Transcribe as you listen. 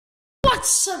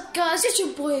What's up, guys? It's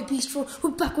your boy Beastful. We're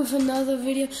back with another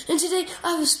video, and today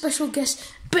I have a special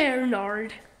guest,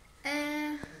 Bernard.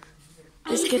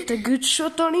 Let's get a good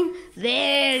shot on him.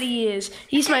 There he is.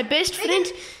 He's my best friend.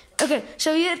 Okay,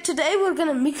 so yeah, today we're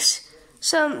gonna mix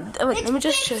some. Oh, wait, let me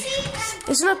just show you.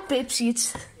 It's not Pepsi.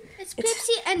 It's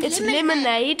Pepsi and it's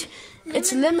lemonade.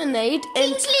 It's lemonade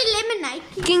and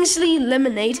Kingsley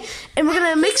lemonade, and we're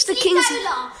gonna mix the Kingsley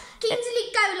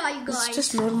Cola, you guys. It's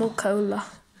just normal cola.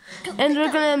 And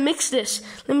we're gonna mix this.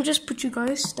 Let me just put you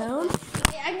guys down.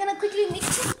 Okay, I'm gonna quickly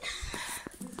mix it.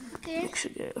 Okay.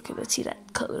 Okay, let's see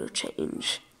that color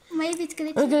change. Maybe it's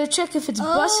gonna. We're gonna check if it's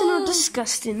bussin' or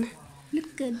disgusting.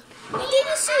 Look good. Did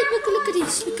you see it? Look at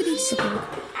this. Look at this. Look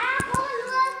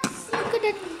at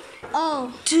that.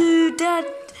 Oh. Dude, that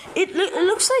it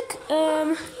looks like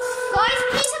Guys,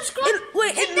 please subscribe.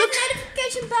 It looks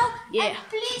notification bell. Yeah. And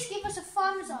please give us a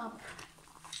thumbs up.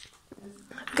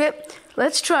 Okay,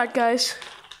 let's try it, guys.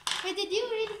 Wait, did you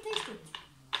really taste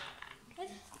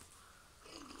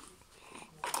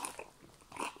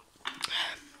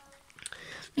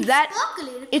it? That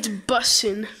Sparkly. it's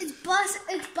bussin'. It's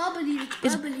bubbly.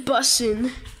 It's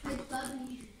bussin'.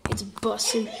 It's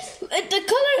bussin'. The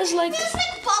color is like. It feels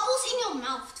like bubbles in your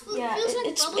mouth. Yeah, it feels like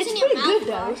it's bubbles in pretty your good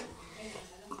mouth.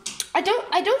 though.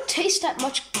 I don't taste that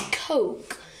much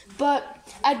Coke, but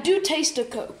I do taste the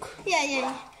Coke.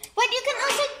 Yeah. But you can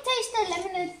also taste the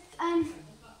lemonade.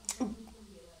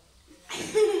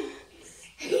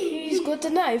 He's got the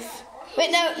knife.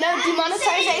 Wait, no,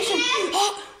 demonetization.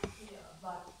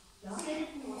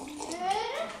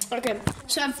 Okay,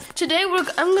 so today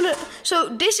so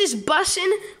this is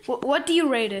bussin'. What do you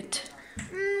rate it?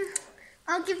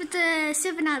 I'll give it a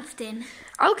 7 out of 10.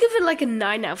 I'll give it like a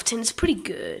 9 out of 10. It's pretty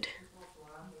good.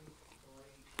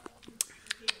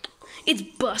 It's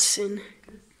bussin'.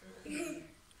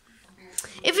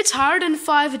 If it's higher than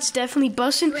 5, it's definitely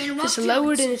bussin'. If it's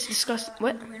lower, then it's disgusting.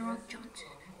 What?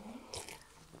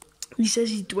 He says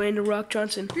he's Dwayne The Rock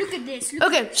Johnson. Look at this.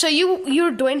 Okay, so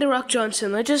you're Dwayne The Rock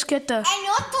Johnson. Let's just get the. I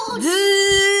not told you.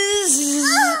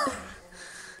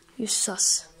 You're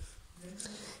sus.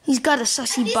 He's got a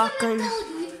sussy buck on.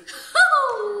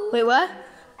 Wait, what?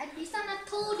 At least I'm not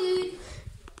tall, dude.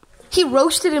 He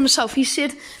roasted himself. He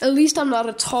said, "At least I'm not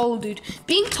a tall dude."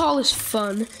 Being tall is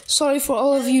fun. Sorry for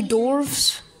all of you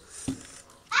dwarves.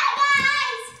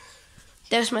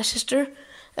 There's my sister.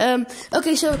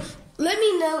 Okay, so let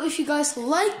me know if you guys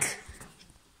like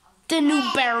the new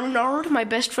Bernard, my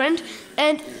best friend,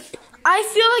 and I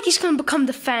feel like he's gonna become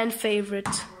the fan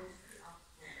favorite.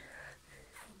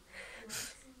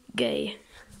 Gay.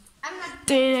 I'm not.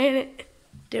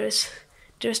 There's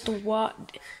the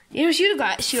what? Here's you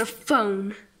guys, your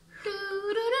phone.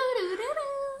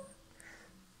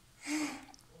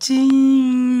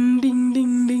 Ding, ding,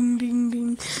 ding, ding, ding,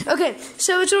 ding. Okay,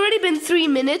 so it's already been 3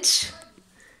 minutes.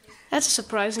 That's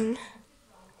surprising.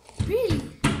 Really?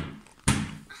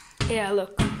 Yeah,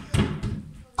 look.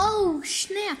 Oh,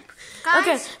 snap. Guys,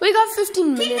 Okay, we got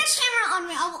 15 keep minutes. the camera on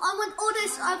me. I want all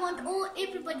this. I want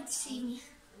everybody to see me.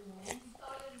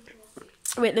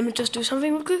 Wait, let me just do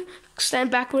something real quick.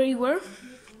 Stand back where you were.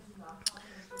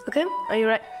 Okay, are you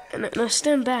right? No,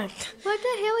 stand back. What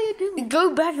the hell are you doing? Go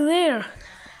back there.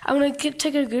 I want to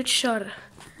take a good shot.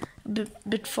 A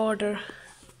bit farther.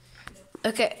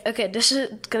 Okay, this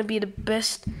is gonna be the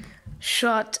best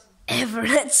shot ever.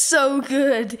 That's so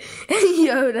good.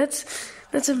 Yo, that's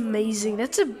amazing.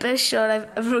 That's the best shot I've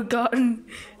ever gotten.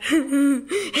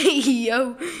 Hey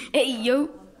yo.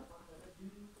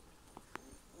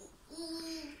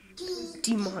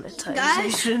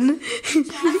 Demonetization.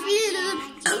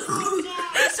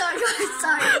 Sorry.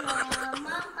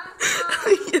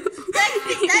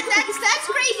 That's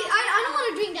crazy. I don't want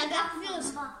to drink that. That feels.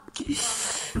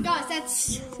 Guys,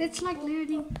 that's like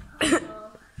literally.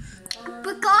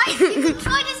 But guys, you can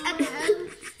try this at home.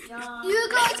 You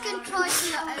guys can try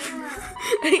this at home.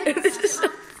 This is so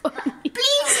funny.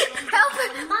 Please help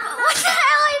it. What the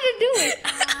hell are you doing?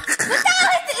 What the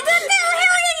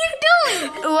hell are you doing?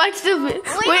 Watch the Wait.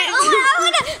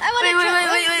 I wanna try.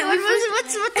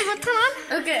 What's going on?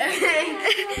 Okay.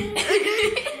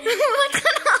 What's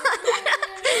going on?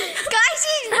 Guys,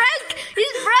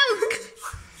 he's broke.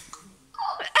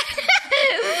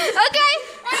 Okay.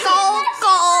 Coal.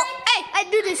 Hey, I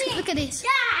do this. Look at this.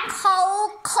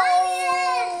 Coal.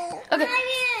 Okay.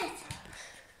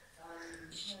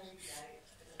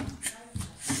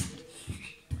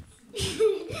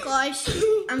 Guys,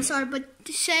 I'm sorry, but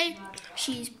to say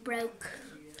she's broke.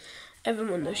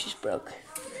 Everyone knows she's broke.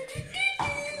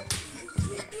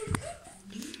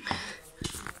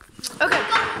 Okay,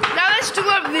 now let's do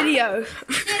our video.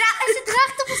 Is het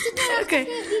recht of is het recht? Okay.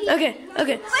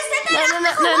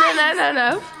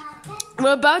 No.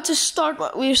 We're about to start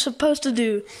what we're supposed to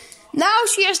do. Now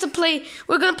she has to play.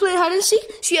 We're gonna play hide and seek.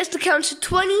 She has to count to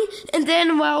 20, and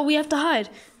then we have to hide.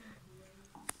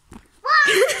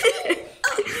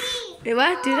 Wait,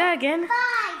 what? Do that again. 5.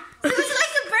 It was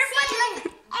like a bird, but like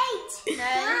 8.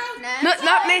 No.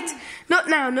 Not Nate. Not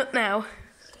now.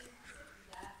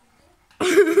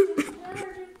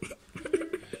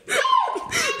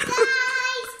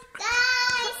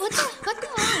 Guys. What the?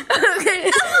 Okay.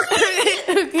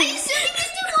 Are you shooting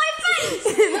into my face?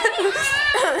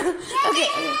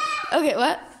 Okay.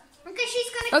 What? Okay, she's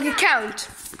gonna Okay, count.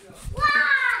 1.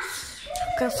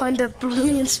 Gotta find a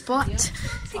brilliant spot.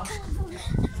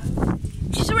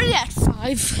 She's already at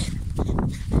 5.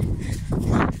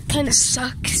 Kinda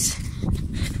sucks.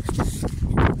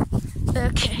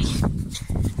 Okay.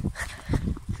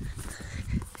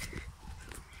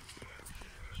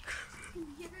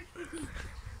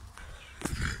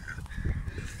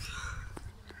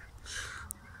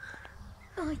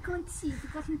 Oh, I can't see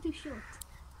because I'm too short.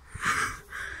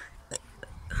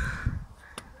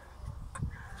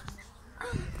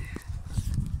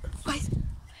 Wait.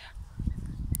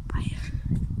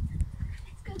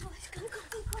 Let's go, guys. Go.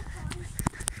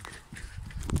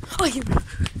 Oh, you.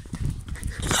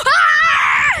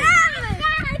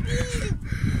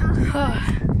 Oh.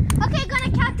 Okay,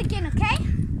 gonna count again, okay?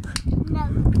 No.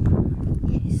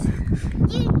 Yes.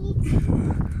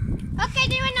 Okay,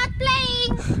 then we're not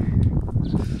playing.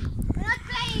 We're not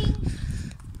playing.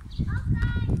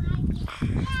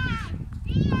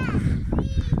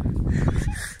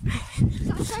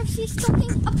 Sometimes she's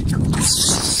talking up.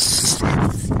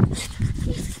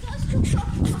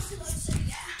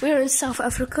 We're in South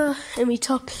Africa and we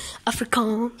talk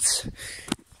Afrikaans.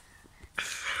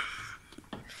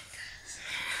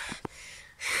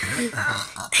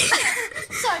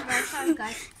 Sorry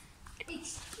guys.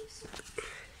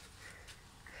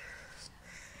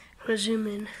 We're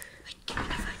zooming.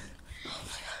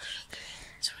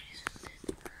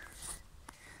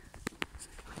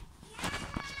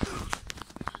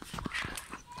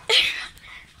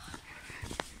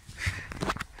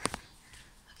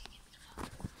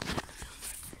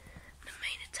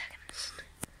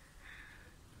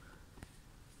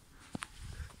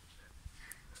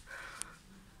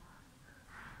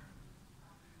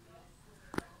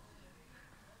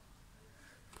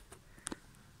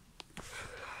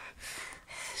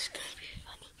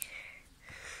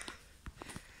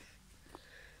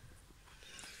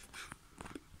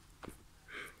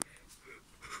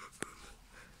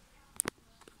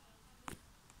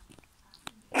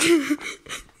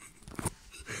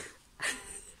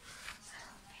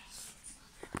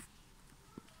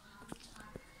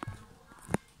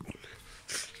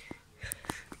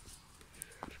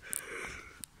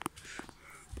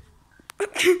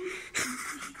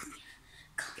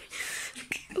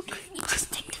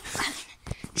 Just take the phone.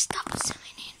 Stop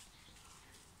zooming in.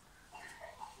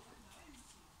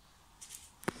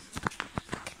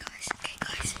 Okay, guys.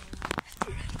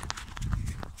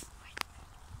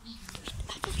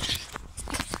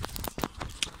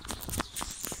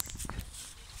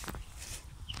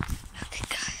 Okay,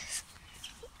 guys.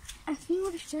 I think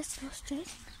we've just lost it.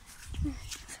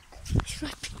 It's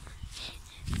right.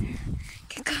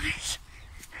 Okay, guys.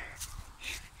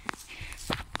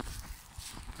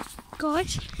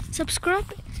 Guys,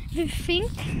 subscribe if you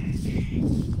think.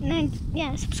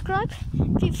 Subscribe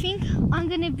if you think I'm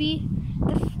gonna be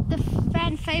the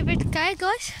fan favorite guy,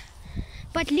 guys.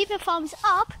 But leave a thumbs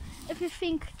up if you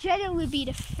think Jaden will be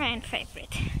the fan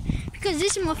favorite, because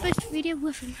this is my first video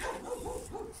with him.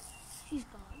 He's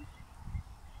gone.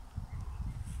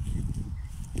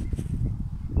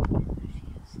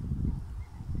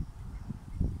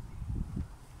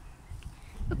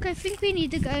 Okay, I think we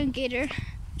need to go and get her.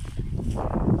 She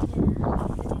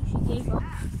gave up.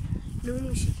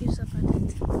 Normally she gives up at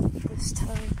it this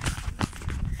time.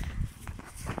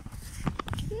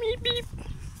 Beep, beep.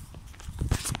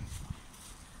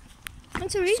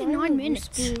 It's already 9 minutes.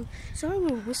 Sorry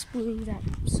we're whispering that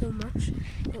so much.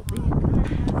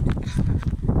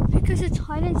 Because it's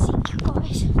hide and seek,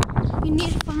 guys. We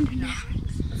need to find her now.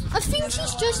 I think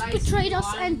she's just betrayed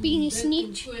us and being a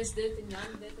snitch.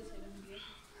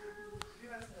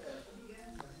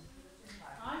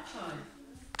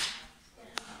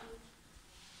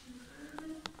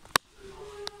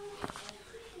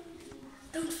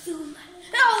 Don't film that.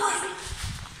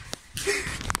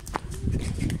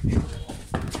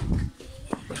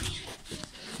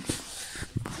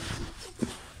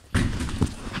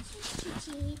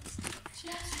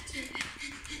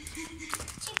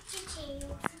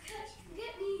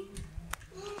 Get me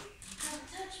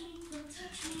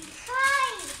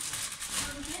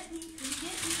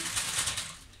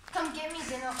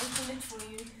for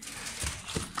you.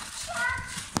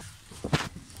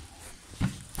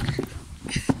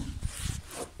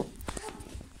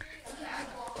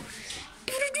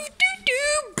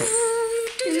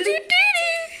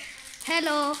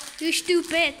 Hello, you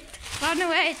stupid. Run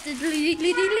away.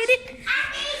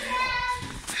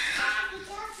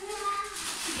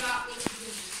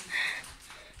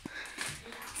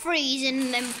 Freeze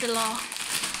in them below.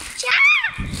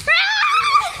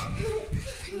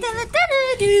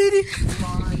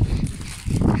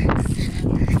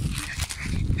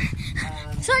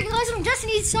 Sorry guys, I'm just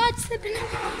need sidestepping.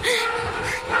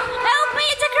 Help me,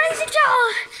 it's a crazy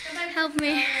child. Help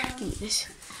me.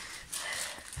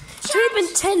 It's only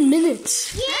been 10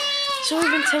 minutes. It's only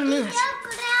been 10 minutes.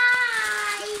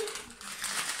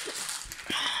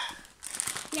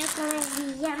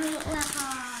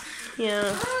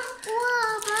 Yeah.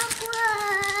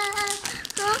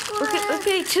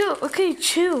 Okay, chill. Okay,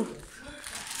 chill.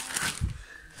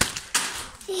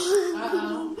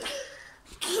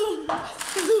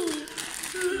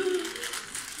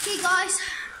 Okay, guys.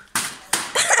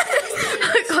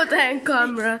 I got that on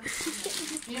camera.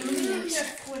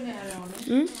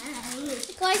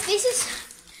 Guys, this is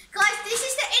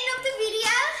the end of the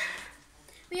video.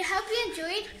 We hope you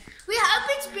enjoyed. We hope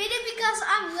it's better because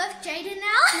I'm with Jaden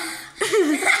now.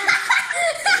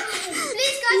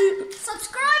 Please guys,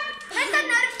 subscribe, hit that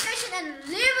notification and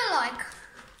leave a like.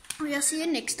 We'll see you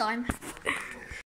next time.